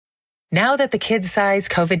Now that the kid-size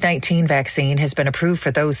COVID-19 vaccine has been approved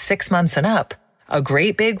for those 6 months and up, a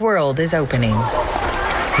great big world is opening.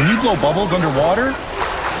 Can you blow bubbles underwater?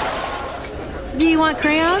 Do you want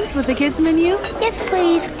crayons with the kids menu? Yes,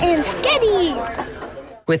 please, and steady.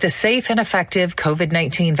 With a safe and effective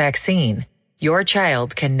COVID-19 vaccine, your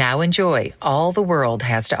child can now enjoy all the world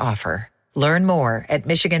has to offer. Learn more at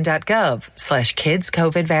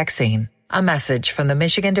michigan.gov/kidscovidvaccine. A message from the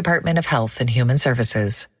Michigan Department of Health and Human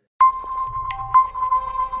Services.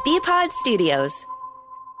 BPod Studios.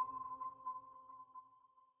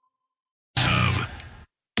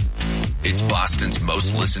 It's Boston's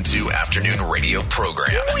most listened to afternoon radio program.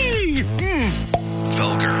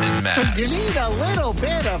 Felger and Mazz. You need a little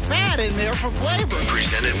bit of fat in there for flavor.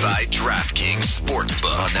 Presented by DraftKings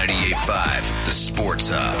Sportsbook on 98.5, the Sports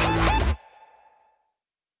Hub.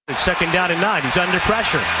 It's 2nd down and 9. He's under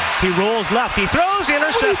pressure. He rolls left. He throws,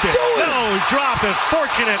 intercepted. No, he dropped a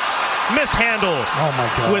fortunate mishandle. Oh, my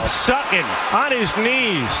God. With Sutton on his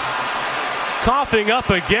knees. Coughing up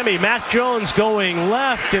a gimme. Mac Jones going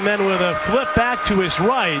left and then with a flip back to his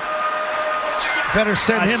right. Better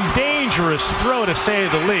send him. Dangerous throw to say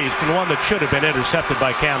the least, and one that should have been intercepted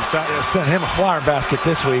by Cam Sutton. Sent him a flower basket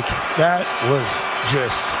this week. That was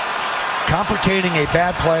just complicating a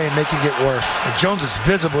bad play and making it worse. And Jones is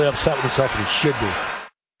visibly upset with himself, and he should be.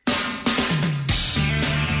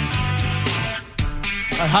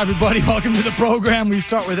 Hi, everybody. Welcome to the program. We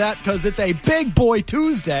start with that because it's a Big Boy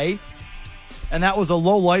Tuesday. And that was a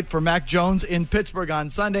low light for Mac Jones in Pittsburgh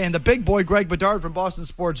on Sunday. And the big boy, Greg Bedard from Boston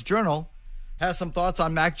Sports Journal, has some thoughts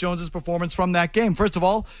on Mac Jones' performance from that game. First of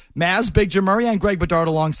all, Maz, Big Jim Murray, and Greg Bedard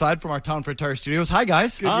alongside from our Town for Tire Studios. Hi,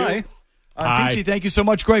 guys. Good. Hi. Peachy, thank you so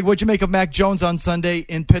much. Greg, what'd you make of Mac Jones on Sunday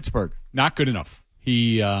in Pittsburgh? Not good enough.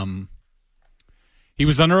 He was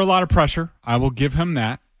under a lot of pressure. I will give him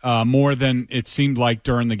that. More than it seemed like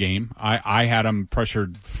during the game. I had him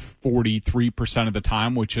pressured 43% of the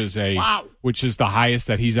time, which is the highest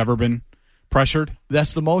that he's ever been pressured.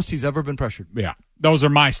 That's the most he's ever been pressured. Yeah. Those are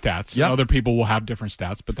my stats. Yep. Other people will have different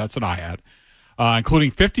stats, but that's what I had.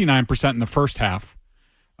 Including 59% in the first half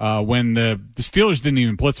when the Steelers didn't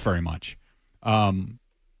even blitz very much.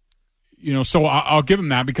 So I'll give him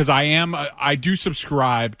that because I do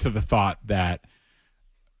subscribe to the thought that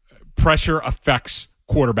pressure affects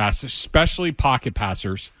quarterbacks, especially pocket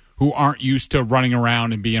passers who aren't used to running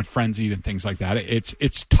around and being frenzied and things like that.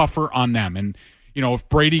 It's tougher on them. And, if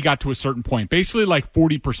Brady got to a certain point, basically like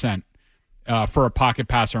 40% for a pocket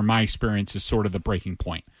passer, in my experience, is sort of the breaking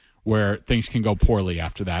point where things can go poorly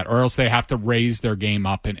after that, or else they have to raise their game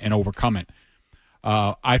up and overcome it.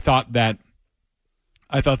 I thought that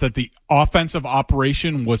the offensive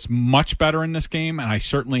operation was much better in this game, and I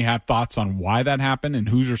certainly have thoughts on why that happened and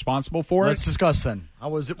who's responsible for it. Let's discuss then. How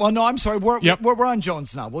was it? Well, no, I'm sorry. We're on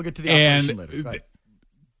Jones now. We'll get to the operation later. Right.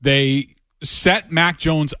 They set Mac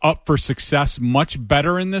Jones up for success much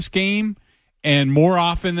better in this game, and more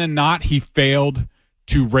often than not, he failed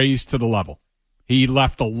to raise to the level. He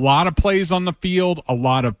left a lot of plays on the field, a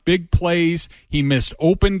lot of big plays. He missed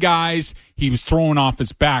open guys. He was throwing off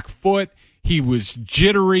his back foot. He was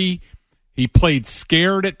jittery. He played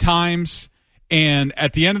scared at times. And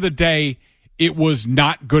at the end of the day, it was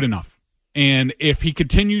not good enough. And if he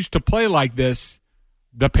continues to play like this,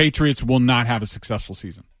 the Patriots will not have a successful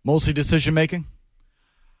season. Mostly decision-making?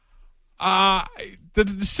 The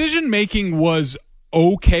decision-making was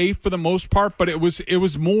okay for the most part, but it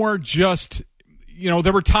was more just,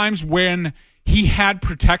 there were times when he had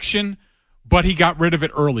protection, but he got rid of it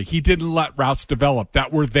early. He didn't let routes develop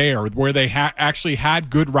that were there, where they actually had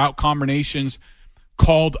good route combinations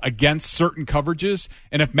called against certain coverages.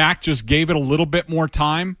 And if Mac just gave it a little bit more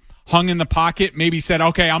time, hung in the pocket, maybe said,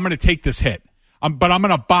 okay, I'm going to take this hit, but I'm going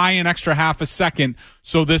to buy an extra half a second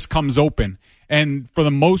so this comes open. And for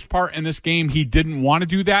the most part in this game, he didn't want to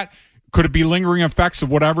do that. Could it be lingering effects of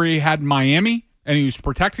whatever he had in Miami and he was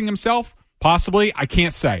protecting himself? Possibly. I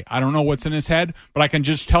can't say. I don't know what's in his head, but I can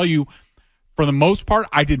just tell you, for the most part,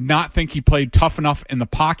 I did not think he played tough enough in the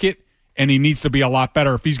pocket, and he needs to be a lot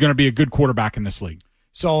better if he's going to be a good quarterback in this league.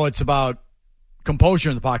 So it's about composure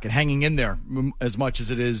in the pocket, hanging in there as much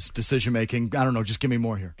as it is decision-making. I don't know. Just give me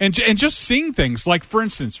more here. And just seeing things like, for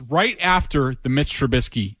instance, right after the Mitch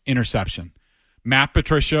Trubisky interception, Matt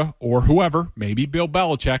Patricia or whoever, maybe Bill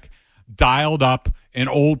Belichick, dialed up an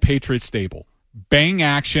old Patriot stable. Bang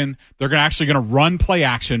action. They're actually going to run play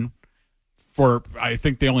action for, I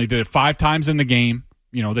think they only did it 5 times in the game.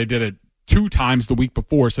 They did it 2 times the week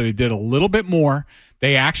before, so they did a little bit more.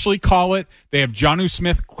 They actually call it. They have Jonnu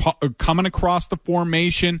Smith coming across the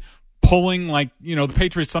formation, pulling the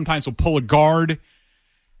Patriots sometimes will pull a guard.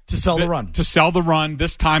 To sell the run. To sell the run.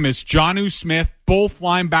 This time it's Jonnu Smith. Both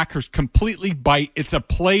linebackers completely bite. It's a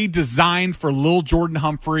play designed for Lil Jordan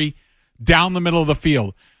Humphrey down the middle of the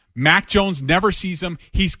field. Mac Jones never sees him.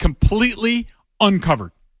 He's completely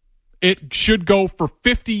uncovered. It should go for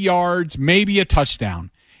 50 yards, maybe a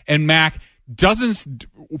touchdown. And Mac doesn't,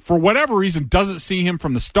 for whatever reason, doesn't see him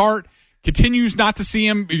from the start, continues not to see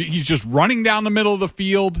him. He's just running down the middle of the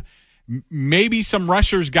field. Maybe some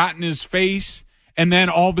rushers got in his face, and then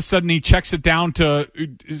all of a sudden he checks it down to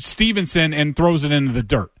Stevenson and throws it into the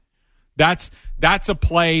dirt. That's a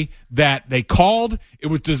play that they called. It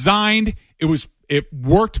was designed. It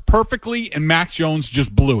worked perfectly, and Mac Jones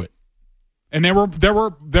just blew it. And there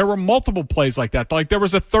were multiple plays like that. Like there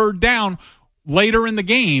was a third down later in the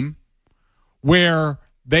game where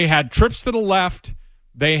they had trips to the left.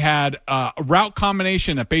 They had a route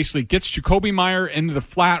combination that basically gets Jacoby Meyer into the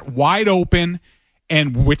flat wide open,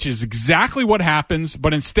 and which is exactly what happens.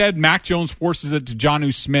 But instead, Mac Jones forces it to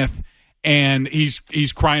Jonnu Smith, and he's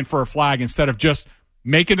crying for a flag instead of just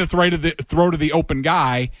making a throw to the open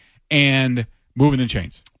guy and moving the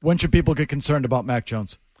chains. When should people get concerned about Mac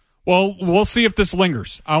Jones? Well, we'll see if this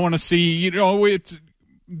lingers. I want to see,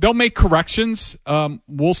 they'll make corrections.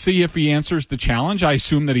 We'll see if he answers the challenge. I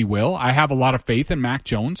assume that he will. I have a lot of faith in Mac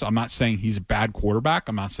Jones. I'm not saying he's a bad quarterback.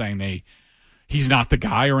 I'm not saying he's not the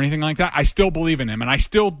guy or anything like that. I still believe in him, and I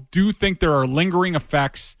still do think there are lingering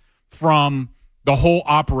effects from the whole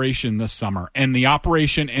operation this summer and the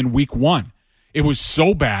operation in week 1. It was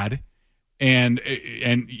so bad, and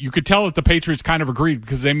you could tell that the Patriots kind of agreed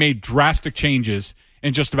because they made drastic changes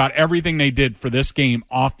in just about everything they did for this game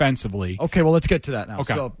offensively. Okay, well, let's get to that now.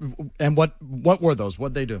 Okay. So, and what were those?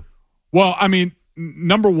 What'd they do? Well, I mean,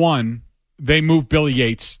 number one, they moved Billy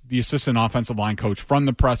Yates, the assistant offensive line coach, from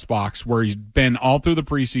the press box where he's been all through the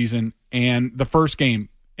preseason, and the first game,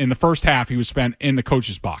 in the first half, he was spent in the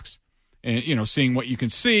coach's box, and seeing what you can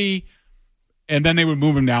see, and then they would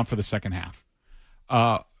move him down for the second half.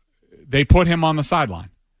 They put him on the sideline.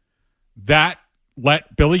 That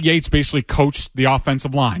let Billy Yates basically coach the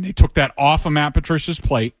offensive line. They took that off of Matt Patricia's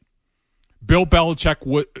plate. Bill Belichick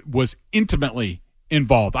was intimately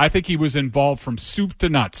involved. I think he was involved from soup to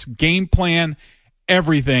nuts, game plan,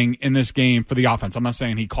 everything in this game for the offense. I'm not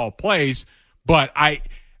saying he called plays, but I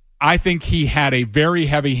think he had a very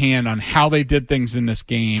heavy hand on how they did things in this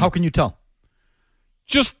game. How can you tell?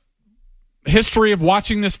 Just history of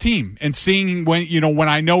watching this team and seeing when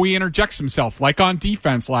I know he interjects himself, like on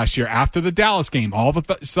defense last year after the Dallas game, all of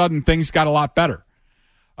a sudden things got a lot better.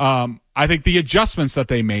 I think the adjustments that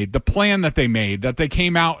they made, the plan that they made, that they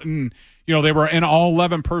came out and they were in all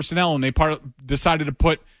 11 personnel, and they decided to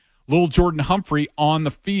put Lil Jordan Humphrey on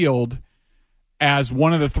the field as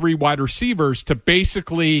one of the 3 wide receivers to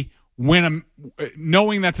basically win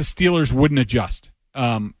knowing that the Steelers wouldn't adjust.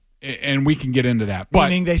 And we can get into that. But,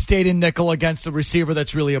 meaning they stayed in nickel against a receiver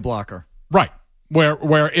that's really a blocker. Right.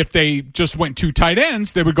 Where if they just went 2 tight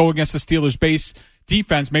ends, they would go against the Steelers' base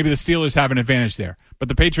defense. Maybe the Steelers have an advantage there. But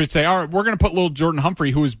the Patriots say, all right, we're going to put Lil Jordan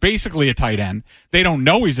Humphrey, who is basically a tight end. They don't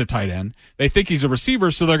know he's a tight end. They think he's a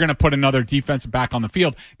receiver, so they're going to put another defensive back on the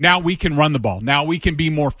field. Now we can run the ball. Now we can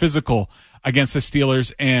be more physical against the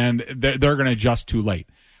Steelers, and they're going to adjust too late.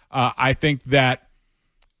 I think that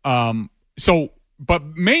but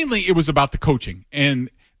mainly it was about the coaching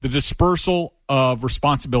and the dispersal of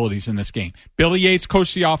responsibilities in this game. Billy Yates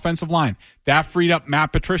coached the offensive line. That freed up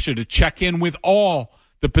Matt Patricia to check in with all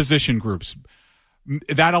the position groups.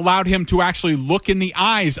 That allowed him to actually look in the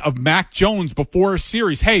eyes of Mac Jones before a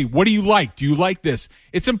series. Hey, what do you like? Do you like this?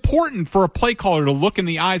 It's important for a play caller to look in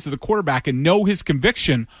the eyes of the quarterback and know his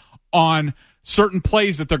conviction on certain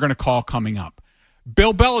plays that they're going to call coming up.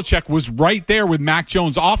 Bill Belichick was right there with Mac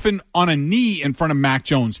Jones, often on a knee in front of Mac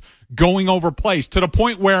Jones, going over plays to the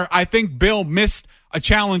point where I think Bill missed a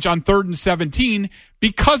challenge on 3rd and 17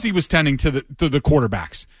 because he was tending to the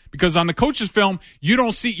quarterbacks. Because on the coach's film,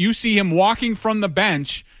 you see him walking from the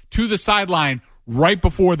bench to the sideline right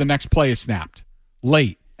before the next play is snapped,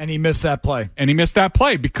 late. And he missed that play.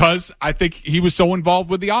 Because I think he was so involved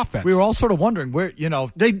with the offense. We were all sort of wondering where,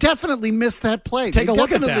 They definitely missed that play. Take a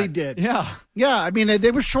look at that. They definitely did. Yeah. Yeah, I mean, they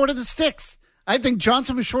were short of the sticks. I think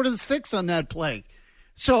Johnson was short of the sticks on that play.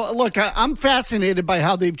 So, look, I'm fascinated by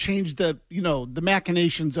how they've changed the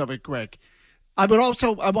machinations of it, Greg. I want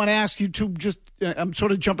to ask you to I'm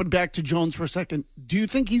sort of jumping back to Jones for a second. Do you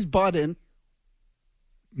think he's bought in?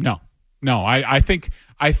 No. I think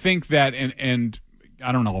that, and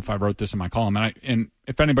I don't know if I wrote this in my column, and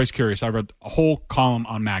if anybody's curious, I wrote a whole column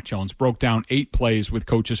on Mac Jones, broke down 8 plays with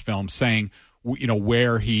coach's film, saying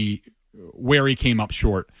where he came up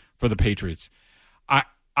short for the Patriots.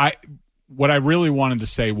 what I really wanted to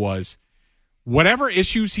say was, whatever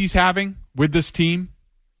issues he's having with this team,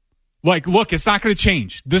 like, look, it's not going to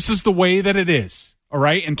change. This is the way that it is, all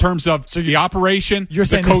right, in terms of the operation,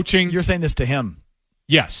 the coaching. You're saying this to him.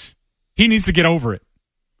 Yes. He needs to get over it.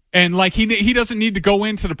 And, like, he doesn't need to go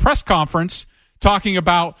into the press conference talking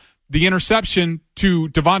about the interception to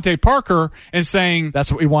Devontae Parker and saying,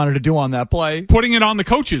 that's what we wanted to do on that play. Putting it on the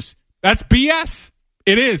coaches. That's BS.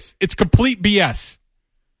 It is. It's complete BS.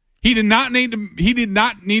 He did not need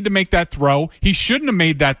to make that throw. He shouldn't have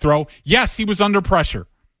made that throw. Yes, he was under pressure.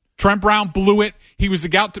 Trent Brown blew it. He was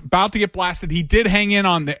about to get blasted. He did hang in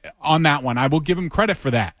on that one. I will give him credit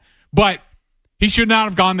for that. But he should not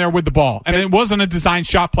have gone there with the ball. And it wasn't a design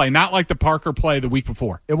shot play, not like the Parker play the week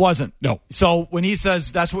before. It wasn't. No. So when he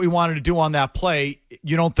says that's what we wanted to do on that play,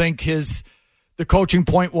 you don't think the coaching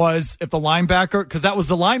point was if the linebacker, because that was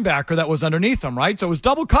the linebacker that was underneath him, right? So it was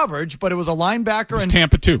double coverage, but it was a linebacker. It was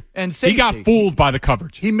Tampa too. And safety. He got fooled by the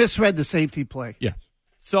coverage. He misread the safety play. Yeah.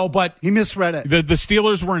 So, but he misread it. The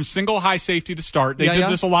Steelers were in single high safety to start. They did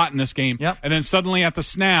this a lot in this game. Yep. And then suddenly at the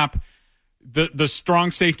snap, the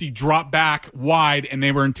strong safety dropped back wide, and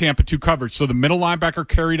they were in Tampa 2 coverage. So the middle linebacker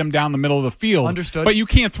carried him down the middle of the field. Understood. But you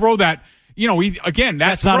can't throw that.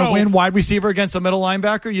 That's not a win wide receiver against a middle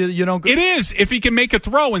linebacker. You don't. It is if he can make a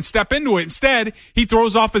throw and step into it. Instead, he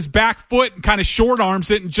throws off his back foot and kind of short arms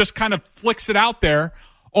it and just kind of flicks it out there,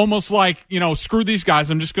 almost like, screw these guys.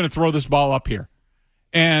 I'm just going to throw this ball up here,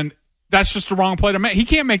 and that's just the wrong play to make. He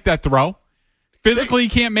can't make that throw. Physically, he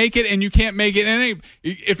can't make it, and you can't make it. And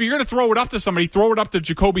if you're going to throw it up to somebody, throw it up to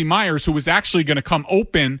Jacoby Myers, who was actually going to come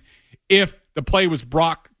open if the play was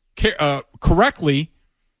brought correctly.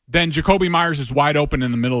 Then Jacoby Myers is wide open in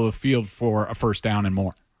the middle of the field for a first down and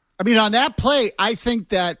more. I mean, on that play, I think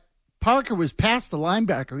that Parker was past the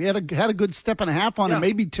linebacker. He had a good step and a half on him,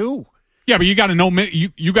 maybe 2. Yeah, but you got to know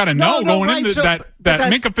going into that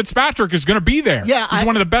Minkah Fitzpatrick is going to be there. Yeah, he's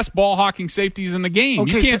one of the best ball hawking safeties in the game.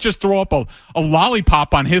 Okay, you can't just throw up a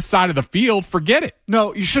lollipop on his side of the field. Forget it.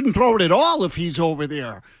 No, you shouldn't throw it at all if he's over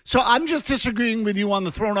there. So I'm just disagreeing with you on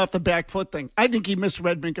the thrown off the back foot thing. I think he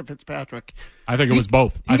misread Minkah Fitzpatrick. I think it was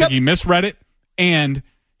both. I think he misread it, and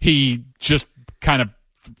he just kind of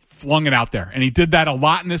flung it out there. And he did that a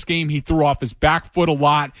lot in this game. He threw off his back foot a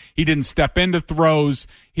lot. He didn't step into throws.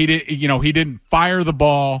 He didn't fire the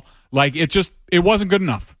ball. Like, it wasn't good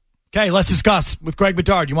enough. Okay, let's discuss with Greg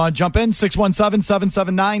Bedard. You want to jump in?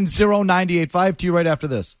 617-779-0985 to you right after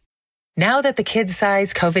this. Now that the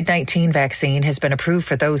kid-size COVID-19 vaccine has been approved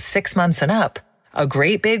for those 6 months and up, a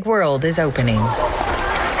great big world is opening.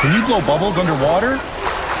 Can you blow bubbles underwater?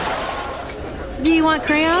 Do you want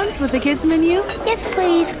crayons with the kids menu? Yes,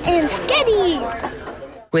 please. And Sketty.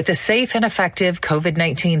 With a safe and effective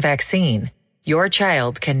COVID-19 vaccine, your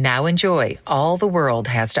child can now enjoy all the world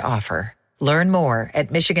has to offer. Learn more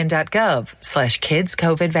at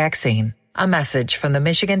michigan.gov/kidscovidvaccine. A message from the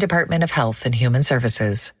Michigan Department of Health and Human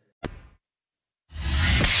Services.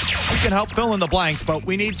 We can help fill in the blanks, but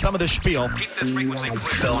we need some of the spiel.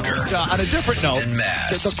 Felger. On a different note, and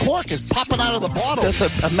Mass. The cork is popping out of the bottle. That's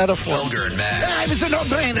a metaphor. Felger and Mass. It's a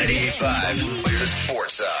no-brainer. 98.5, the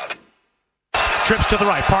Sports Up. Trips to the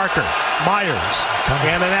right. Parker, Myers,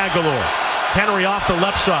 and an Aguilar. Henry off the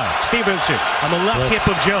left side. Stevenson on the left hip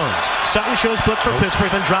of Jones. Sutton shows blitz for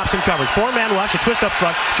Pittsburgh, then drops in coverage. 4-man rush, a twist up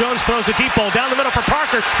front. Jones throws a deep ball down the middle for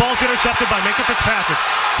Parker. Ball's intercepted by Minkah Fitzpatrick.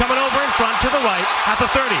 Coming over in front to the right at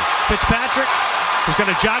the 30. Fitzpatrick is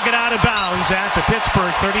going to jog it out of bounds at the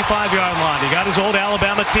Pittsburgh 35-yard line. He got his old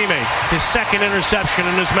Alabama teammate, his second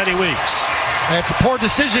interception in as many weeks. And it's a poor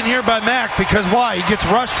decision here by Mack because why? He gets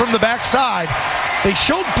rushed from the backside. They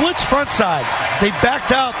showed blitz front side. They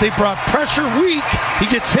backed out. They brought pressure weak. He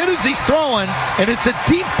gets hit as he's throwing, and it's a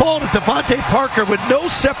deep ball to Devontae Parker with no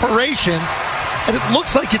separation, and it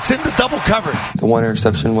looks like it's into double coverage. The one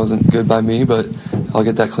interception wasn't good by me, but I'll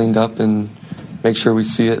get that cleaned up and make sure we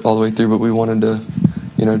see it all the way through. But we wanted to,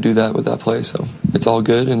 do that with that play, so it's all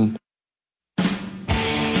good. And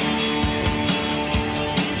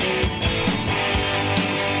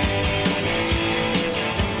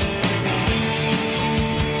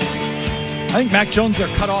I think Mac Jones are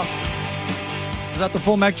cut off. Is that the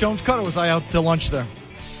full Mac Jones cut, or was I out to lunch there?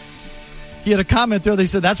 He had a comment there. They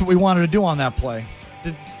said that's what we wanted to do on that play.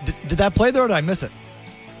 Did that play there, or did I miss it?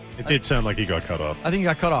 It did sound like he got cut off. I think he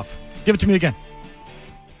got cut off. Give it to me again.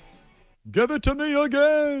 Give it to me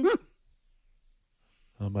again.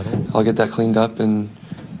 I'll get that cleaned up and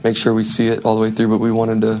make sure we see it all the way through. But we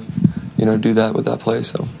wanted to, do that with that play.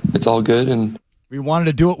 So it's all good. And we wanted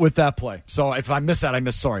to do it with that play. So if I missed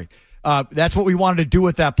that, sorry. That's what we wanted to do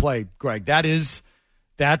with that play, Greg. That's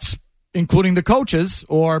including the coaches,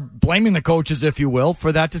 or blaming the coaches, if you will,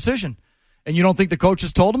 for that decision. And you don't think the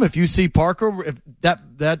coaches told him, if you see Parker, if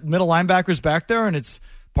that middle linebacker's back there and it's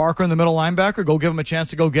Parker and the middle linebacker, go give him a chance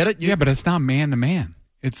to go get it? Yeah, but it's not man-to-man.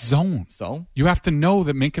 It's zone. So? You have to know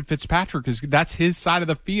that Minkah Fitzpatrick that's his side of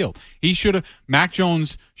the field. Mac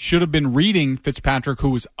Jones should have been reading Fitzpatrick,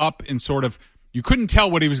 who was up and sort of, you couldn't tell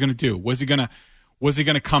what he was going to do. Was he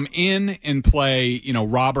going to come in and play,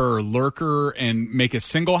 robber or lurker and make a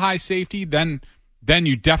single high safety? Then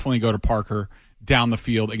you definitely go to Parker down the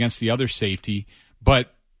field against the other safety.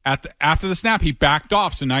 But after the snap, he backed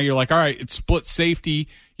off. So now you're like, all right, it's split safety.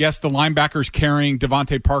 Yes, the linebacker's carrying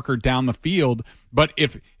Devontae Parker down the field. But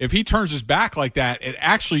if he turns his back like that, it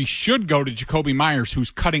actually should go to Jacoby Myers, who's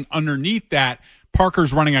cutting underneath that.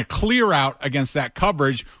 Parker's running a clear out against that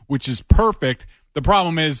coverage, which is perfect. The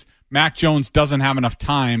problem is Mac Jones doesn't have enough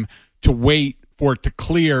time to wait for it to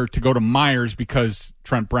clear to go to Myers because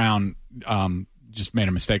Trent Brown just made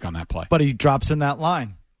a mistake on that play. But he drops in that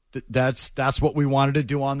line. That's what we wanted to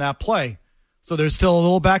do on that play. So there's still a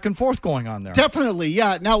little back and forth going on there. Definitely,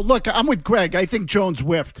 yeah. Now, look, I'm with Greg. I think Jones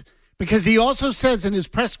whiffed because he also says in his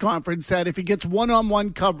press conference that if he gets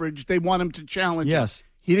one-on-one coverage, they want him to challenge him. Yes.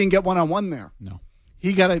 He didn't get one-on-one there. No.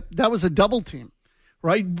 That was a double team,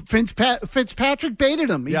 right? Fitzpatrick baited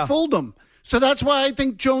him. He fooled him. So that's why I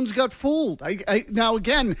think Jones got fooled. Now,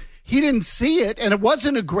 again, he didn't see it, and it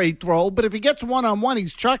wasn't a great throw, but if he gets one-on-one,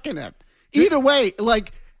 he's chucking it. Either way,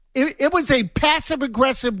 it was a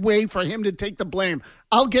passive-aggressive way for him to take the blame.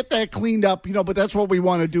 I'll get that cleaned up, but that's what we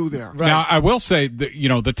want to do there. Right. Now, I will say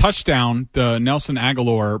that, the touchdown, the Nelson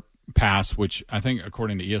Aguilar pass, which I think,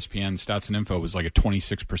 according to ESPN Stats and Info, was like a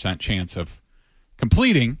 26% chance of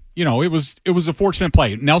completing. It was a fortunate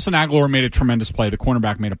play. Nelson Aguilar made a tremendous play. The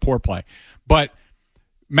cornerback made a poor play. But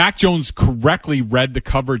Mac Jones correctly read the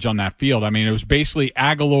coverage on that field. I mean, it was basically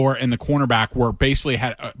Aguilar and the cornerback were basically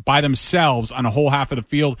had by themselves on a whole half of the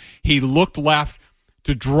field. He looked left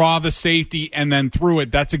to draw the safety and then threw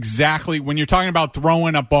it. That's exactly, when you're talking about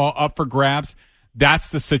throwing a ball up for grabs, that's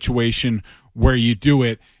the situation where you do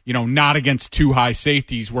it, not against two high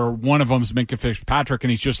safeties where one of them's Minkah Fitzpatrick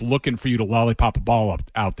and he's just looking for you to lollipop a ball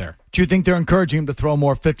out there. Do you think they're encouraging him to throw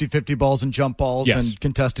more 50-50 balls and jump balls and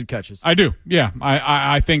contested catches? I do, yeah.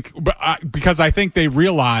 I think, because I think they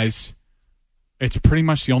realize it's pretty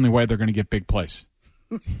much the only way they're going to get big plays.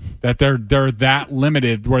 That they're that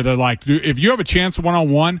limited where they're like, if you have a chance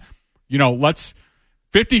one-on-one, let's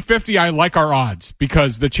 50-50, I like our odds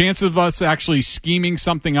because the chance of us actually scheming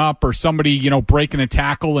something up or somebody, breaking a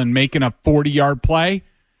tackle and making a 40-yard play,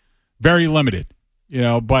 very limited,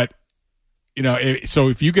 but, so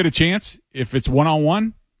if you get a chance, if it's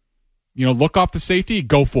one-on-one, look off the safety,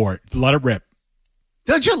 go for it. Let it rip.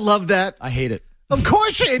 Don't you love that? I hate it. Of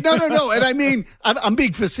course you hate. No. And I mean, I'm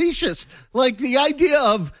being facetious. Like the idea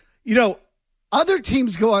of, other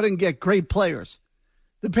teams go out and get great players.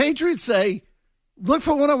 The Patriots say, look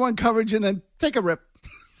for one-on-one coverage and then take a rip.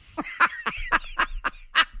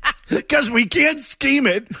 Because we can't scheme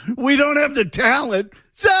it. We don't have the talent.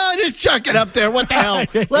 So just chuck it up there. What the hell?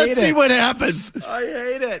 Let's see what happens. I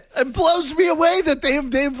hate it. It blows me away that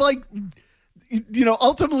they've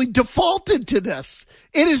ultimately defaulted to this.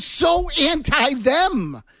 It is so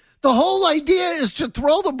anti-them. The whole idea is to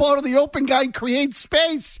throw the ball to the open guy and create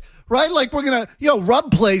space, right? Like we're going to,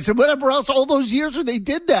 rub plays and whatever else, all those years where they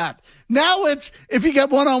did that. Now it's, if you get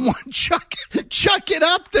one-on-one, chuck it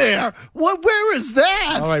up there. Where is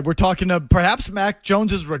that? All right, we're talking to perhaps Mac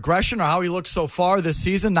Jones' regression or how he looks so far this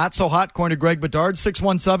season. Not so hot, according to Greg Bedard.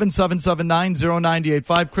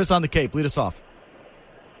 617-779-0985. Chris on the Cape, lead us off.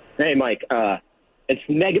 Hey, Mike. As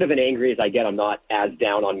negative and angry as I get, I'm not as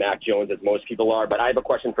down on Mac Jones as most people are, but I have a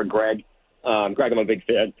question for Greg. Greg, I'm a big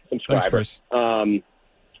fan, subscriber. Thanks, Chris.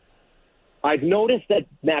 I've noticed that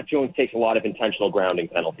Mac Jones takes a lot of intentional grounding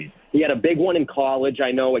penalties. He had a big one in college,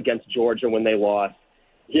 I know, against Georgia when they lost.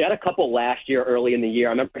 He had a couple last year, early in the year.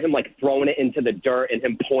 I remember him, throwing it into the dirt and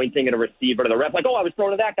him pointing at a receiver to the ref, I was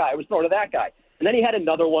throwing to that guy. And then he had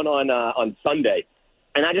another one on Sunday.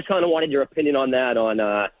 And I just kind of wanted your opinion on that,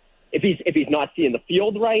 if he's not seeing the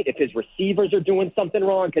field right, if his receivers are doing something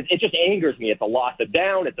wrong, because it just angers me. It's a loss of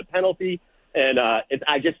down. It's a penalty. And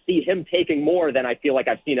I just see him taking more than I feel like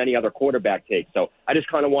I've seen any other quarterback take. So I just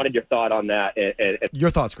kind of wanted your thought on that.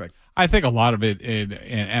 Your thoughts, Greg? I think a lot of it, and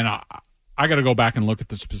I got to go back and look at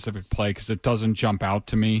the specific play because it doesn't jump out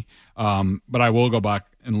to me. But I will go back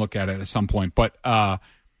and look at it at some point. But, a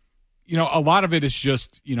lot of it is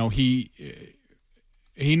just, he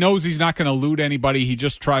knows he's not going to elude anybody. He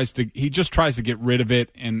just tries to get rid of it.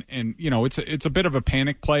 And it's a bit of a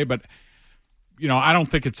panic play, but, I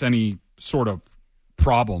don't think it's any sort of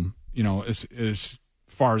problem as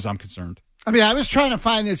far as I'm concerned. I mean, I was trying to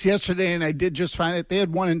find this yesterday, and I did just find it. They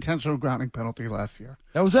had one intentional grounding penalty last year.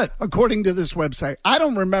 That was it. According to this website. I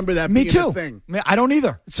don't remember that being a thing. I don't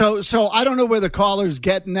either. So I don't know where the caller's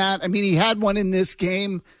getting that. I mean, he had one in this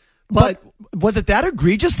game, but was it that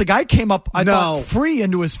egregious? The guy came up, I thought, free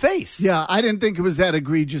into his face. Yeah, I didn't think it was that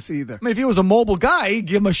egregious either. I mean, if he was a mobile guy, he'd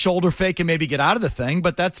give him a shoulder fake and maybe get out of the thing,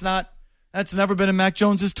 but that's never been in Mac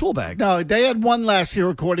Jones's tool bag. No, they had one last year,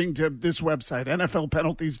 according to this website,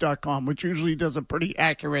 NFLpenalties.com, which usually does a pretty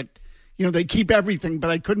accurate, they keep everything, but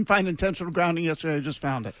I couldn't find intentional grounding yesterday. I just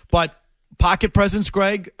found it. But pocket presence,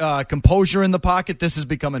 Greg, composure in the pocket, this has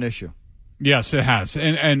become an issue. Yes, it has.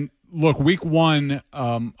 And look, week one,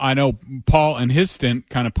 I know Paul and his stint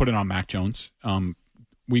kind of put it on Mac Jones,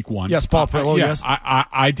 week one. Yes, Paul Prillo, yes.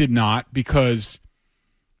 I did not because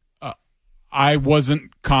I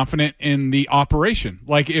wasn't confident in the operation.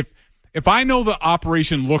 Like if I know the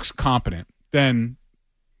operation looks competent, then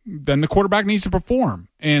the quarterback needs to perform.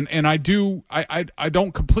 And I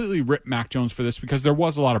don't completely rip Mac Jones for this because there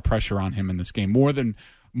was a lot of pressure on him in this game, more than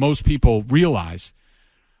most people realize.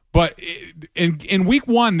 But in week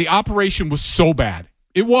one, the operation was so bad.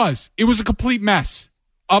 It was a complete mess.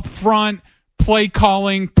 Up front, play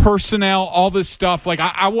calling, personnel, all this stuff. Like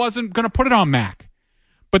I wasn't going to put it on Mac.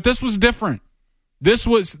 But this was different.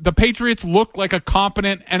 The Patriots looked like a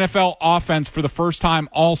competent NFL offense for the first time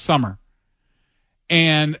all summer.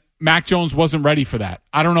 And Mac Jones wasn't ready for that.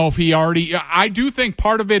 I don't know if I do think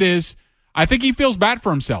part of it is, I think he feels bad for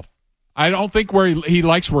himself. I don't think he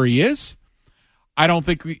likes where he is. I don't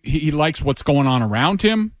think he likes what's going on around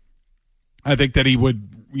him. I think that he would,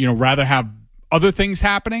 rather have other things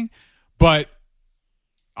happening. But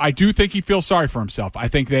I do think he feels sorry for himself. I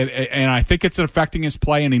think it's affecting his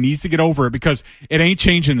play, and he needs to get over it because it ain't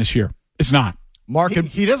changing this year. It's not. Mark,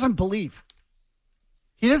 he doesn't believe.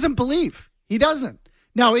 He doesn't believe. He doesn't.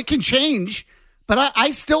 Now it can change, but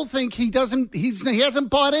I still think he doesn't. He hasn't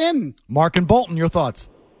bought in. Mark and Bolton, your thoughts?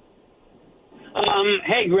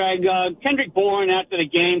 Hey, Greg. Kendrick Bourne after the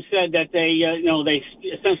game said that they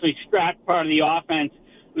essentially scrapped part of the offense.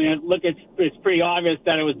 I mean, it's pretty obvious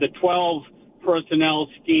that it was the 12 personnel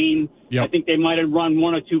scheme. Yep. I think they might have run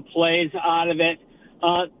one or two plays out of it.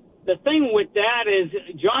 The thing with that is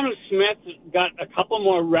Jonnu Smith got a couple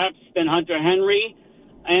more reps than Hunter Henry.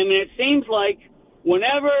 I mean, it seems like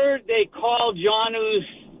whenever they call Jonnu's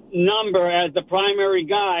number as the primary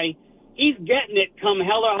guy, he's getting it come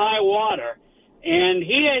hell or high water. And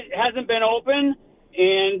he hasn't been open,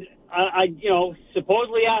 and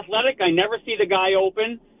supposedly athletic. I never see the guy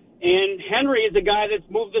open. And Henry is the guy that's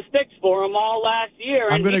moved the sticks for him all last year.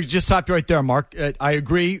 I'm going to just stop you right there, Mark. I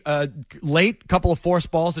agree. Late, couple of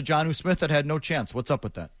forced balls to Jonnu Smith that had no chance. What's up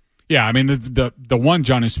with that? Yeah, I mean, the one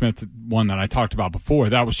Jonnu Smith one that I talked about before,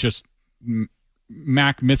 that was just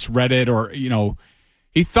Mac misread it, or,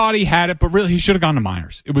 he thought he had it, but really he should have gone to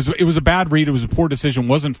Myers. It was a bad read. It was a poor decision.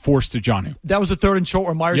 Wasn't forced to Jonnu. That was a third and short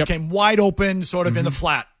where Myers came wide open, sort of in the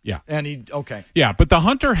flat. Yeah. And okay. Yeah, but the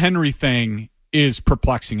Hunter Henry thing is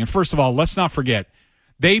perplexing. And first of all, let's not forget,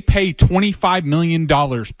 they pay $25 million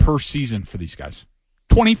per season for these guys.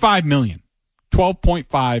 $25 million.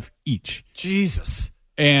 12.5 each. Jesus.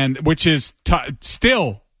 And which is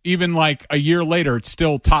still, even like a year later, it's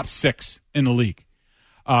still top 6 in the league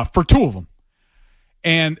for two of them.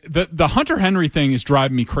 And the Hunter Henry thing is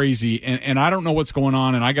driving me crazy, and I don't know what's going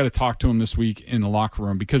on, and I got to talk to him this week in the locker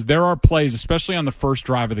room because there are plays, especially on the first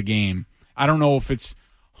drive of the game. I don't know if it's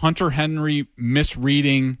Hunter Henry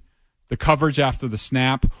misreading the coverage after the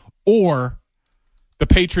snap, or the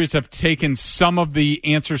Patriots have taken some of the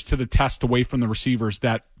answers to the test away from the receivers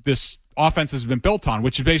that this offense has been built on,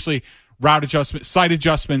 which is basically route adjustment, sight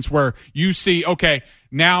adjustments, where you see, okay,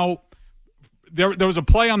 now there was a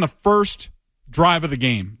play on the first drive of the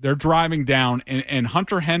game. They're driving down, and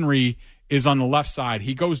Hunter Henry is on the left side.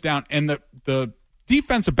 He goes down, and the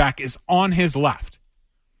defensive back is on his left,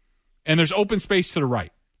 and there's open space to the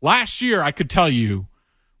right. Last year, I could tell you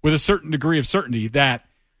with a certain degree of certainty that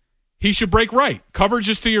he should break right. Coverage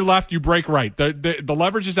is to your left, you break right. The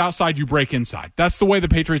leverage is outside, you break inside. That's the way the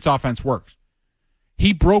Patriots offense works.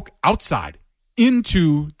 He broke outside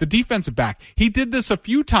into the defensive back. He did this a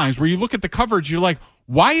few times where you look at the coverage, you're like,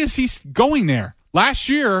 why is he going there? Last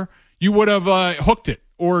year, you would have hooked it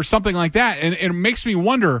or something like that. And it makes me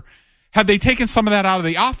wonder, have they taken some of that out of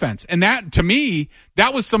the offense? And that, to me,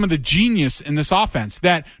 that was some of the genius in this offense,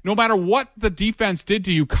 that no matter what the defense did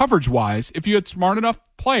to you coverage-wise, if you had smart enough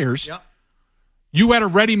players, you had a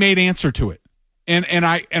ready-made answer to it.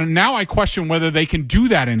 And now I question whether they can do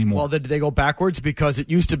that anymore. Well, did they go backwards? Because it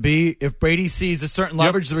used to be if Brady sees a certain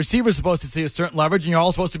leverage, the receiver's supposed to see a certain leverage, and you're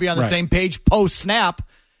all supposed to be on the same page post-snap.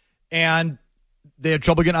 And they had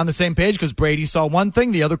trouble getting on the same page because Brady saw one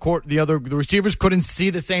thing, the receivers couldn't see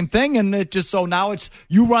the same thing, and it just so now it's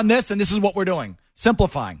you run this, and this is what we're doing.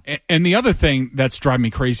 Simplifying. And the other thing that's driving me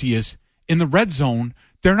crazy is in the red zone,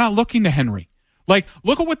 they're not looking to Henry. Like,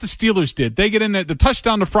 look at what the Steelers did. They get in the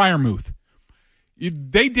touchdown to Freiermuth.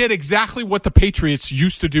 They did exactly what the Patriots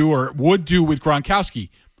used to do or would do with Gronkowski.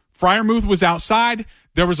 Freiermuth was outside.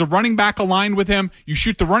 There was a running back aligned with him. You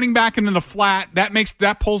shoot the running back into the flat.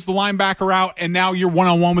 That pulls the linebacker out, and now you're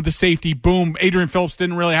one-on-one with the safety. Boom. Adrian Phillips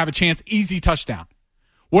didn't really have a chance. Easy touchdown.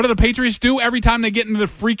 What do the Patriots do every time they get into the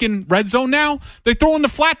freaking red zone now? They throw in the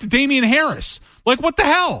flat to Damian Harris. Like, what the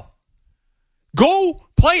hell? Go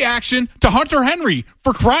play action to Hunter Henry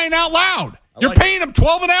for crying out loud. You're paying him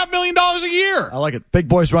 $12.5 million a year. I like it. Big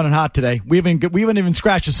Boy's running hot today. We haven't even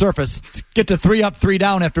scratched the surface. Let's get to 3 up, 3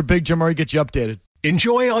 down after Big Jim Murray gets you updated.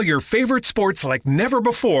 Enjoy all your favorite sports like never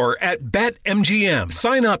before at BetMGM.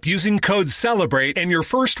 Sign up using code CELEBRATE and your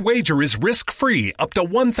first wager is risk-free up to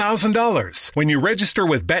 $1,000. When you register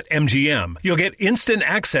with BetMGM, you'll get instant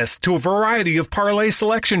access to a variety of parlay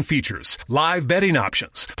selection features, live betting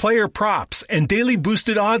options, player props, and daily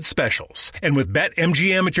boosted odds specials. And with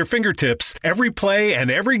BetMGM at your fingertips, every play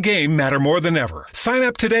and every game matter more than ever. Sign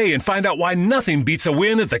up today and find out why nothing beats a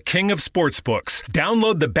win at the King of Sportsbooks.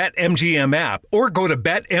 Download the BetMGM app or go to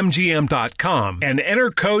BetMGM.com and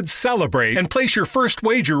enter code CELEBRATE and place your first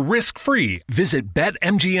wager risk-free. Visit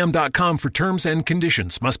BetMGM.com for terms and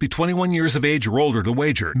conditions. Must be 21 years of age or older to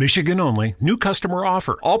wager. Michigan only. New customer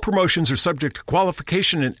offer. All promotions are subject to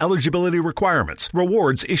qualification and eligibility requirements.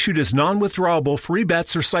 Rewards issued as non-withdrawable free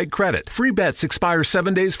bets or site credit. Free bets expire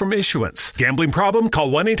 7 days from issuance. Gambling problem? Call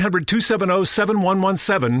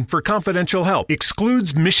 1-800-270-7117 for confidential help.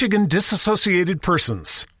 Excludes Michigan disassociated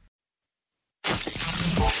persons.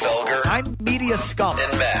 Felger. I'm media scum.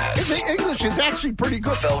 And Maz. His English is actually pretty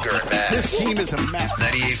good. Felger and Maz. This team is a mess.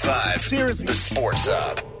 98.5. Seriously. The Sports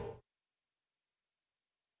Hub.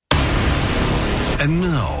 And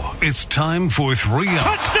now it's time for 3 up.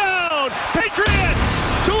 Touchdown,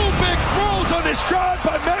 Patriots! 2 big throws on this drive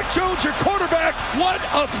by Mac Jones, your quarterback. What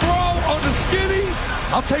a throw on the skinny.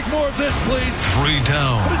 I'll take more of this, please. 3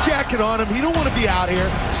 down. Put a jacket on him. He don't want to be out here.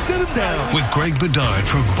 Sit him down. With Greg Bedard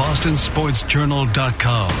from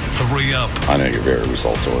BostonSportsJournal.com. 3 up. I know you're very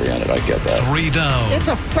results-oriented. I get that. 3 down. It's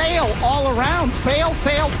a fail all around. Fail,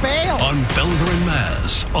 fail, fail. On Felger and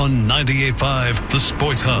Maz on 98.5 The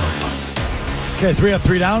Sports Hub. Okay, 3 up,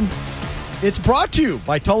 3 down. It's brought to you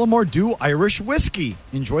by Tullamore Dew Irish Whiskey.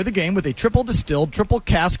 Enjoy the game with a triple distilled, triple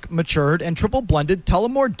cask matured, and triple blended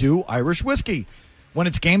Tullamore Dew Irish Whiskey. When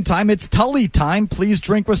it's game time, it's Tully time. Please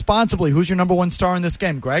drink responsibly. Who's your number 1 star in this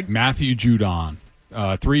game, Greg? Matthew Judon.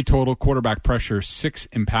 3 total quarterback pressure, 6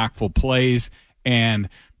 impactful plays, and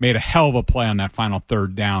made a hell of a play on that final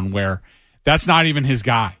 3rd down where that's not even his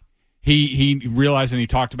guy. He realized, and he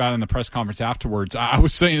talked about it in the press conference afterwards. I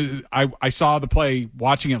was saying, I saw the play,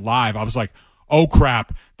 watching it live. I was like, oh,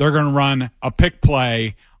 crap, they're going to run a pick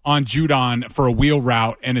play on Judon for a wheel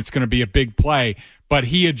route, and it's going to be a big play. But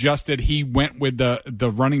he adjusted. He went with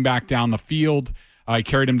the running back down the field. He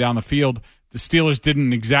carried him down the field. The Steelers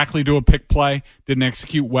didn't exactly do a pick play, didn't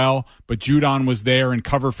execute well, but Judon was there and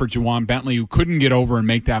cover for Juwan Bentley, who couldn't get over and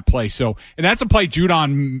make that play. So, and that's a play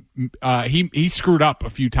Judon, he screwed up a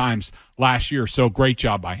few times last year, so great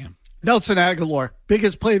job by him. Nelson Aguilar,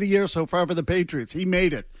 biggest play of the year so far for the Patriots. He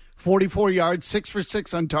made it. 44 yards, 6 for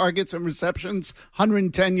 6 on targets and receptions,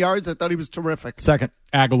 110 yards. I thought he was terrific. Second.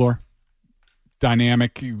 Aguilar,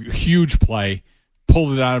 dynamic, huge play.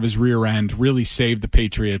 Pulled it out of his rear end, really saved the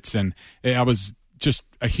Patriots, and that was just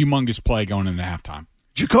a humongous play going into halftime.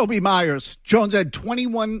 Jacoby Myers. Jones had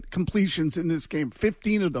 21 completions in this game.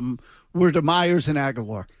 15 of them were to Myers and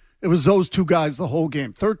Aguilar. It was those 2 guys the whole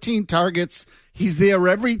game. 13 targets. He's there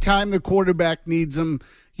every time the quarterback needs him.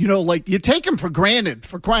 You know, like, you take him for granted,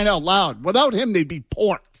 for crying out loud. Without him, they'd be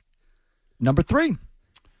porked. Number 3.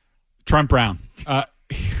 Trent Brown.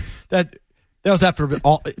 That was after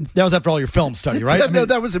all your film study, right? No,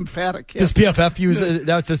 that was emphatic. Yes. Does PFF use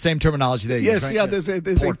that's the same terminology they use? Yes, right? yeah. There's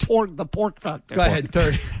the pork factor. Go ahead,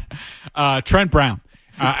 3rd. Trent Brown.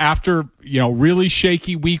 After really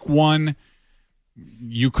shaky week 1,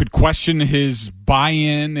 you could question his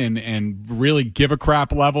buy-in and really give a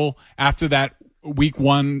crap level after that week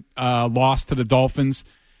 1 loss to the Dolphins.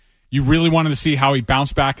 You really wanted to see how he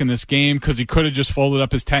bounced back in this game because he could have just folded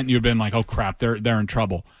up his tent and you'd have been like, oh crap, they're in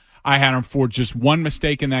trouble. I had him for just one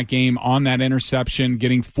mistake in that game on that interception,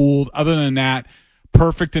 getting fooled. Other than that,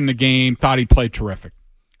 perfect in the game. Thought he played terrific.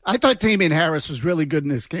 I thought Damian Harris was really good in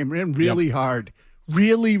this game. Ran really hard.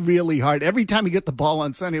 Really, really hard. Every time he get the ball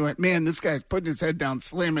on Sunday, I went, man, this guy's putting his head down,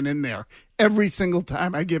 slamming in there. Every single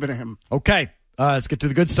time I give it to him. Okay, let's get to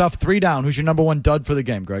the good stuff. 3 down. Who's your number one dud for the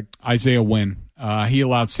game, Greg? Isaiah Wynn. He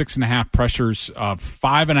allowed 6.5 pressures.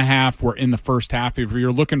 5.5 were in the first half. If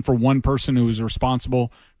you're looking for one person who was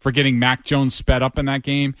responsible for getting Mac Jones sped up in that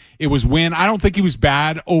game, it was Wynn. I don't think he was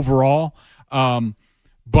bad overall,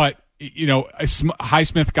 but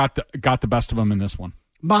Highsmith got the best of him in this one.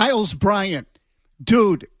 Miles Bryant.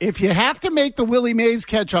 Dude, if you have to make the Willie Mays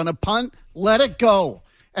catch on a punt, let it go.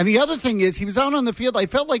 And the other thing is, he was out on the field. I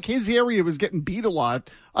felt like his area was getting beat a lot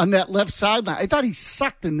on that left sideline. I thought he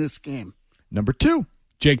sucked in this game. Number 2,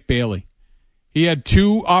 Jake Bailey. He had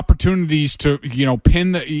 2 opportunities to,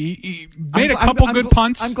 pin the. He made a couple good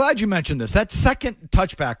punts. I'm glad you mentioned this. That second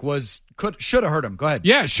touchback should have hurt him. Go ahead.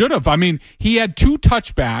 Yeah, should have. I mean, he had 2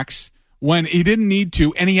 touchbacks when he didn't need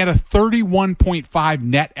to, and he had a 31.5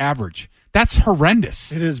 net average. That's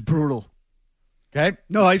horrendous. It is brutal. Okay.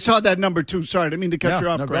 No, I saw that number 2. Sorry, I didn't mean to cut you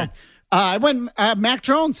off, Greg. I went Mac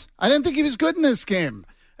Jones. I didn't think he was good in this game.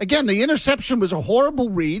 Again, the interception was a horrible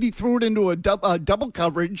read. He threw it into a double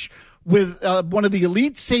coverage with one of the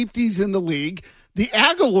elite safeties in the league. The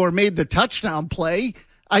Aguilar made the touchdown play.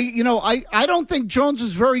 I don't think Jones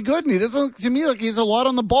is very good, and he doesn't look to me like he has a lot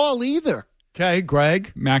on the ball either. Okay,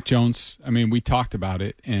 Greg. Mac Jones, I mean, we talked about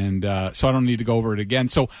it, and so I don't need to go over it again.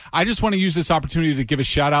 So I just want to use this opportunity to give a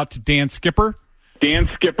shout-out to Dan Skipper. Dan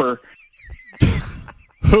Skipper.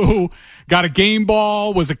 Who got a game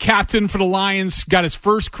ball, was a captain for the Lions, got his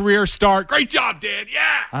first career start. Great job, Dan.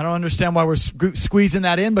 Yeah. I don't understand why we're squeezing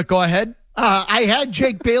that in, but go ahead. I had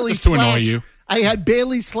Jake Bailey just to annoy you. I had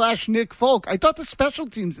Bailey/Nick Folk. I thought the special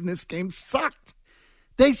teams in this game sucked.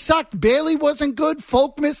 They sucked. Bailey wasn't good.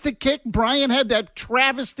 Folk missed a kick. Brian had that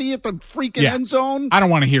travesty at the freaking end zone. I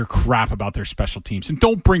don't want to hear crap about their special teams. And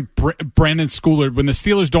don't bring Brandon Schooler when the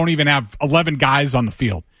Steelers don't even have 11 guys on the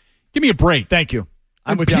field. Give me a break. Thank you.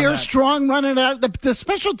 I'm with Pierre Strong running out. The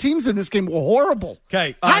special teams in this game were horrible.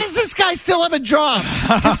 Okay. How does this guy still have a job?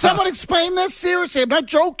 Can someone explain this? Seriously, I'm not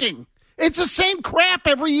joking. It's the same crap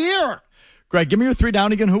every year. Greg, give me your 3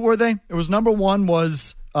 down again. Who were they? It was number 1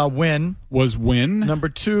 was Wynn. Number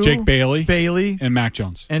 2, Jake Bailey. And Mac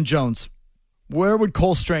Jones. And Jones. Where would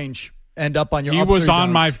Cole Strange end up on your He ups was or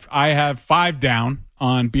on downs? I have 5 down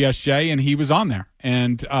on BSJ, and he was on there.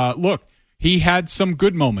 And look, he had some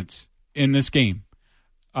good moments in this game.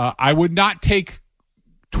 I would not take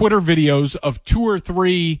Twitter videos of 2 or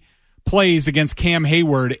 3 plays against Cam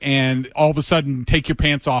Hayward and all of a sudden take your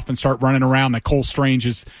pants off and start running around that Cole Strange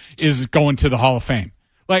is going to the Hall of Fame.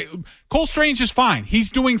 Like, Cole Strange is fine. He's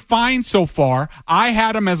doing fine so far. I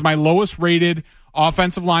had him as my lowest rated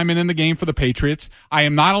offensive lineman in the game for the Patriots. I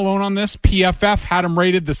am not alone on this. PFF had him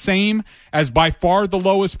rated the same as by far the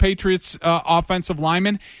lowest Patriots offensive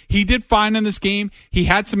lineman. He did fine in this game. He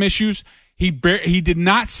had some issues. He did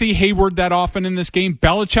not see Hayward that often in this game.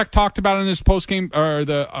 Belichick talked about it in his postgame or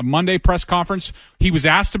the Monday press conference. He was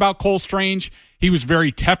asked about Cole Strange. He was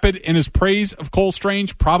very tepid in his praise of Cole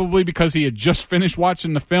Strange, probably because he had just finished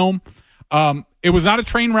watching the film. It was not a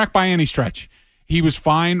train wreck by any stretch. He was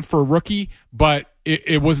fine for a rookie, but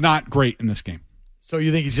it was not great in this game. So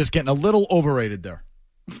you think he's just getting a little overrated there?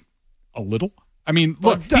 A little? I mean,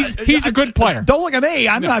 look, he's a good player. Don't look at me.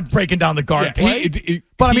 I'm not breaking down the guard play.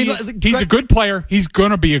 But I mean, he's a good player. He's going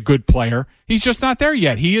to be a good player. He's just not there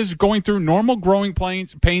yet. He is going through normal growing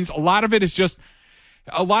pains. A lot of his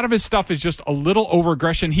stuff is just a little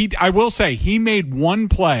over-aggression. I will say, he made one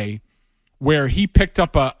play where he picked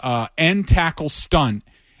up a end tackle stunt,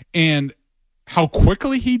 and how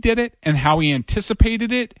quickly he did it and how he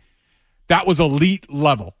anticipated it, that was elite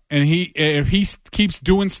level. And if he keeps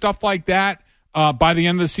doing stuff like that, by the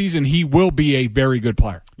end of the season, he will be a very good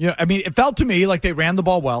player. Yeah, I mean, it felt to me like they ran the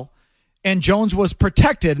ball well, and Jones was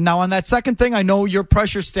protected. Now, on that second thing, I know your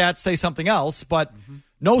pressure stats say something else, but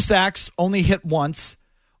no sacks, only hit once.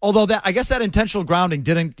 Although I guess that intentional grounding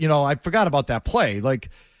didn't, I forgot about that play.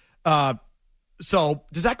 So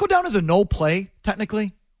does that go down as a no play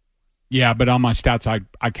technically? Yeah, but on my stats,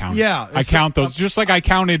 I count. Yeah. I count those. Just like I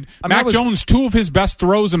counted Mac Jones, 2 of his best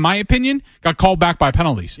throws, in my opinion, got called back by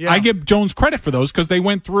penalties. Yeah. I give Jones credit for those because they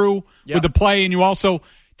went through with the play, and you also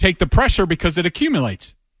take the pressure because it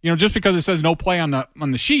accumulates. Just because it says no play on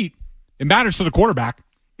the sheet, it matters to the quarterback.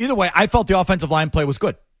 Either way, I felt the offensive line play was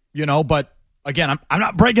good, but again, I'm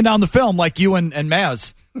not breaking down the film like you and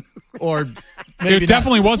Maz. Or maybe it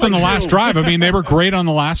definitely was on the last you. drive. I mean, they were great on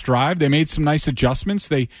the last drive. They made some nice adjustments.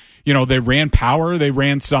 They ran power. They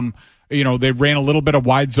ran they ran a little bit of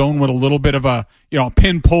wide zone with a little bit of a,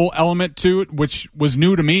 pin pull element to it, which was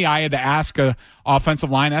new to me. I had to ask a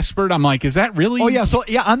offensive line expert. I'm like, is that really? Oh yeah. So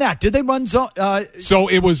on that, did they run zone? So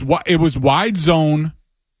it was wide zone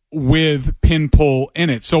with pin pull in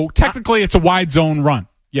it. So technically, it's a wide zone run.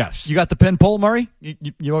 Yes. You got the pin pull, Murray?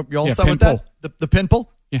 You all set with that? The pin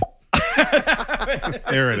pull? Yeah.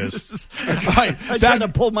 There it is. All right. I tried to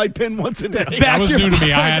pull my pin once a day. That was new to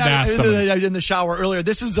me. I had to ask somebody. In the shower earlier.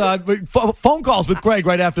 This is phone calls with Greg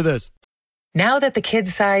right after this. Now that the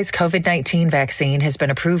kid-sized COVID-19 vaccine has been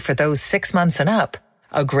approved for those 6 months and up,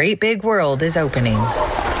 a great big world is opening.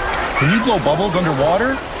 Can you blow bubbles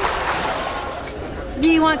underwater? Do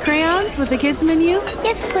you want crayons with the kids menu?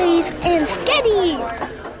 Yes, please. And steady.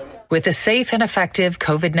 With a safe and effective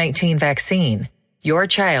COVID-19 vaccine, your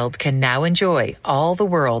child can now enjoy all the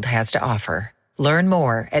world has to offer. Learn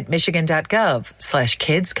more at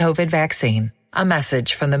michigan.gov/kids-COVID vaccine. A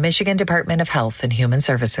message from the Michigan Department of Health and Human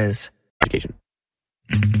Services. Education.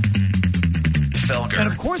 Felger. And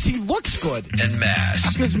of course he looks good. And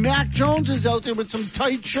Mass. Because Mac Jones is out there with some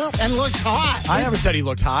tight shirt and looks hot. I never said he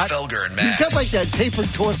looked hot. Felger and Mass. He's got like that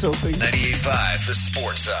tapered torso thing. 98.5, the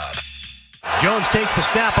Sports Hub. Jones takes the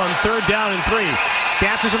snap on 3rd down and 3.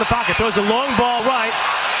 Dances in the pocket, throws a long ball right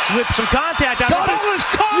with some contact. The ball is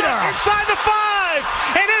caught inside the 5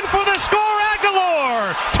 and in for the score.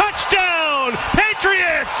 Aguilar, touchdown,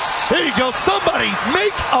 Patriots. There you go. Somebody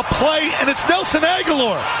make a play, and it's Nelson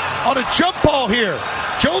Aguilar on a jump ball here.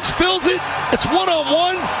 Jones fills it. It's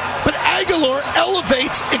one-on-one, but Aguilar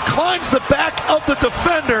elevates and climbs the back of the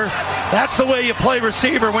defender. That's the way you play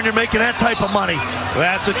receiver when you're making that type of money.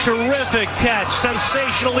 That's a terrific catch.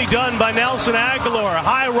 Sensationally done by Nelson Aguilar.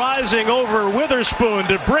 High rising over Witherspoon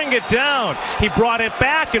to bring it down. He brought it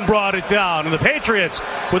back and brought it down. And the Patriots,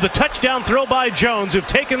 with a touchdown throw by Jones, have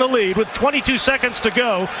taken the lead with 22 seconds to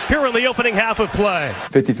go here in the opening half of play.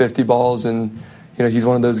 50-50 balls, and he's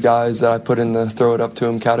one of those guys that I put in the throw it up to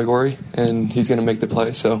him category, and he's going to make the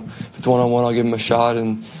play. So if it's one-on-one, I'll give him a shot,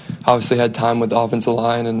 and obviously had time with the offensive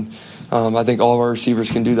line, and I think all of our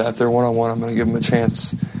receivers can do that. If they're one-on-one, I'm going to give them a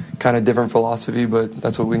chance. Kind of different philosophy, but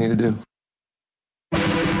that's what we need to do.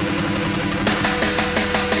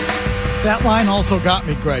 That line also got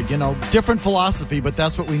me, Greg. Different philosophy, but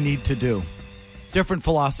that's what we need to do. Different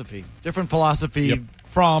philosophy.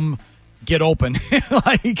 From get open.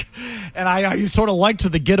 I sort of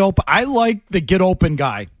liked the get open. I like the get open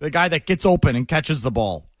guy, the guy that gets open and catches the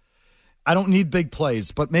ball. I don't need big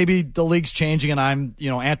plays, but maybe the league's changing and I'm,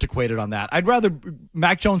 antiquated on that. I'd rather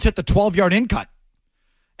Mac Jones hit the 12-yard in cut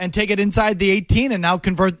and take it inside the 18 and now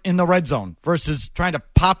convert in the red zone versus trying to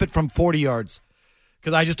pop it from 40 yards.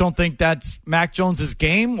 Because I just don't think that's Mac Jones'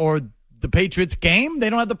 game or the Patriots' game. They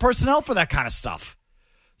don't have the personnel for that kind of stuff.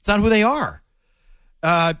 It's not who they are.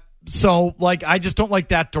 So, I just don't like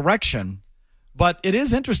that direction. But it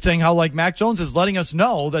is interesting how, Mac Jones is letting us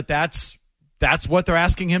know that that's what they're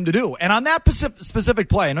asking him to do. And on that specific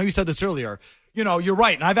play, I know you said this earlier, you're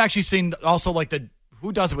right. And I've actually seen also,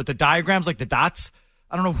 who does it with the diagrams, the dots?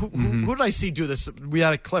 I don't know. Who did I see do this? We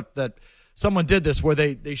had a clip that someone did this where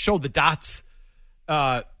they showed the dots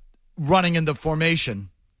running in the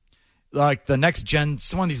formation. The next gen,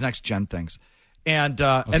 some of these next gen things. And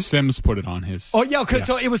Sims put it on his. Oh, yeah.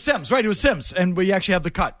 So it was Sims, right? It was Sims. And we actually have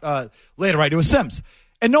the cut later, right? It was Sims.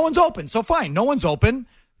 And no one's open. So fine. No one's open.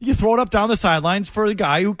 You throw it up down the sidelines for a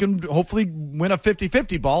guy who can hopefully win a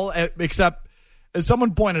 50-50 ball, except, as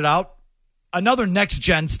someone pointed out, another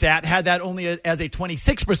next-gen stat had that only as a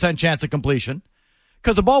 26% chance of completion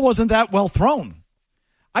because the ball wasn't that well thrown.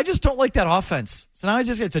 I just don't like that offense. So now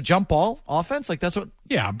it's a jump ball offense. That's what.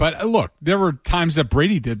 Yeah, but look, there were times that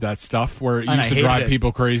Brady did that stuff where it used to drive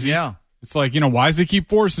people crazy. Yeah. It's why does he keep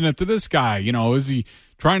forcing it to this guy? Is he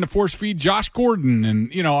trying to force feed Josh Gordon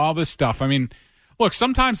and, all this stuff? I mean, look,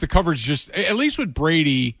 sometimes the coverage just, at least with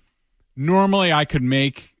Brady, normally I could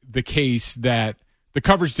make the case that the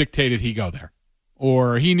coverage dictated he go there.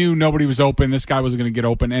 Or he knew nobody was open, this guy wasn't going to get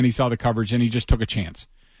open, and he saw the coverage and he just took a chance.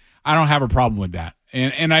 I don't have a problem with that.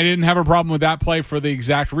 And I didn't have a problem with that play for the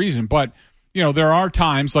exact reason. But, there are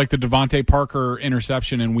times like the Devontae Parker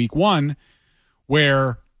interception in week 1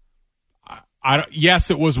 where, yes,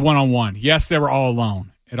 it was one-on-one. Yes, they were all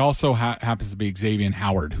alone. It also happens to be Xavier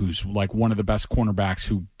Howard, who's one of the best cornerbacks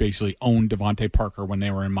who basically owned Devontae Parker when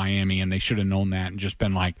they were in Miami, and they should have known that and just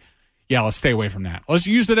been let's stay away from that. Let's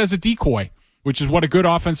use it as a decoy, which is what a good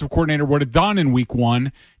offensive coordinator would have done in week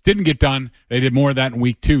 1. Didn't get done. They did more of that in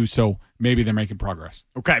week 2. So maybe they're making progress.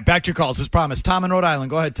 Okay, back to your calls as promised. Tom in Rhode Island.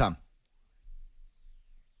 Go ahead, Tom.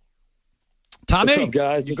 Tommy, what's up,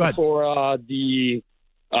 guys? Go ahead. For the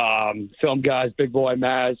film guys, Big Boy,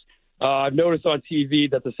 Maz. I've noticed on TV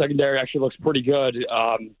that the secondary actually looks pretty good.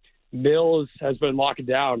 Mills has been locking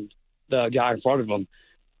down the guy in front of him.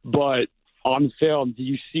 But on film, do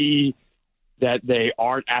you see that they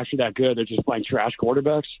aren't actually that good? They're just playing trash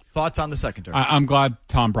quarterbacks? Thoughts on the secondary? I'm glad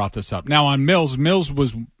Tom brought this up. Now, on Mills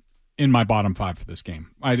was in my bottom 5 for this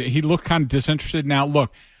game. He looked kind of disinterested. Now,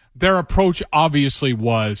 look, their approach obviously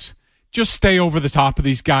was just stay over the top of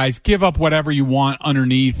these guys, give up whatever you want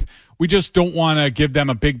underneath. We just don't want to give them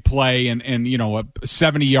a big play and a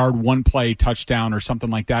 70-yard one-play touchdown or something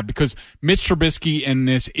like that, because Mitch Trubisky and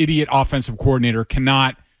this idiot offensive coordinator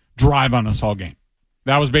cannot drive on us all game.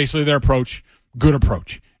 That was basically their approach. Good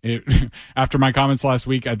approach. After my comments last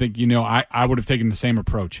week, I think, I would have taken the same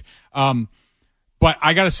approach. But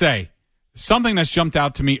I got to say, something that's jumped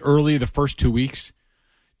out to me early the first 2 weeks,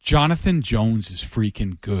 Jonathan Jones is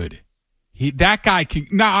freaking good. That guy can.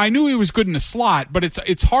 Now, I knew he was good in the slot, but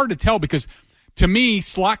it's hard to tell because, to me,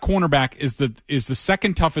 slot cornerback is the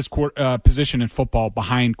second toughest position in football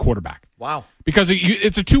behind quarterback. Wow. Because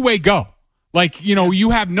it's a two-way go. Like, you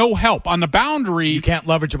have no help on the boundary. You can't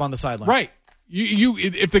leverage him on the sidelines. Right.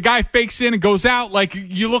 If the guy fakes in and goes out, like,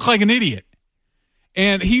 you look like an idiot.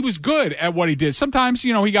 And he was good at what he did. Sometimes,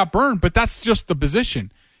 he got burned, but that's just the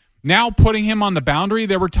position. Now putting him on the boundary,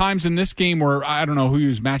 there were times in this game where I don't know who he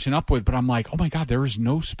was matching up with, but I'm like, oh my God, there is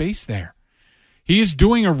no space there. He is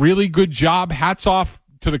doing a really good job. Hats off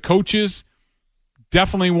to the coaches.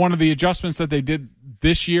 Definitely one of the adjustments that they did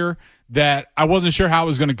this year that I wasn't sure how it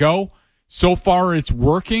was going to go. So far, it's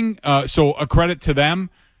working. So a credit to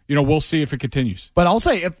them. We'll see if it continues. But I'll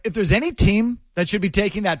say, if there's any team that should be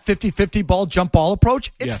taking that 50-50 jump ball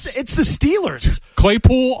approach, it's the Steelers.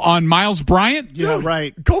 Claypool on Miles Bryant? Yeah,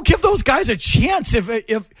 right. Go give those guys a chance.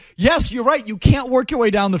 If yes, you're right, you can't work your way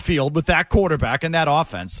down the field with that quarterback and that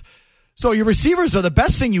offense. So your receivers are the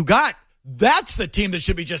best thing you got. That's the team that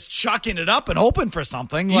should be just chucking it up and hoping for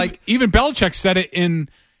something. Even Belichick said it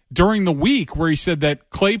during the week where he said that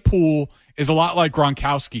Claypool is a lot like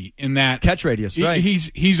Gronkowski in that catch radius, right?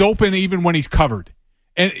 He's open even when he's covered.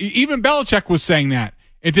 And even Belichick was saying that.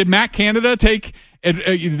 And did Matt Canada take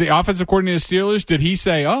the offensive coordinator of Steelers? Did he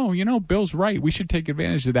say, Bill's right, we should take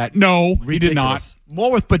advantage of that? No, he did not.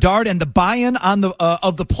 More with Bedard, and the buy-in on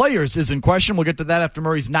of the players is in question. We'll get to that after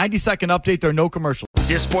Murray's 90-second update. There are no commercials.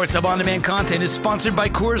 This Sports Hub On-Demand content is sponsored by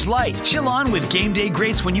Coors Light. Chill on with game day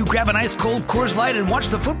greats when you grab an ice-cold Coors Light and watch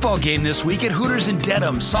the football game this week at Hooters in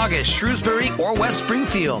Dedham, Saugus, Shrewsbury, or West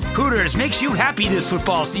Springfield. Hooters makes you happy this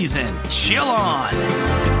football season. Chill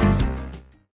on.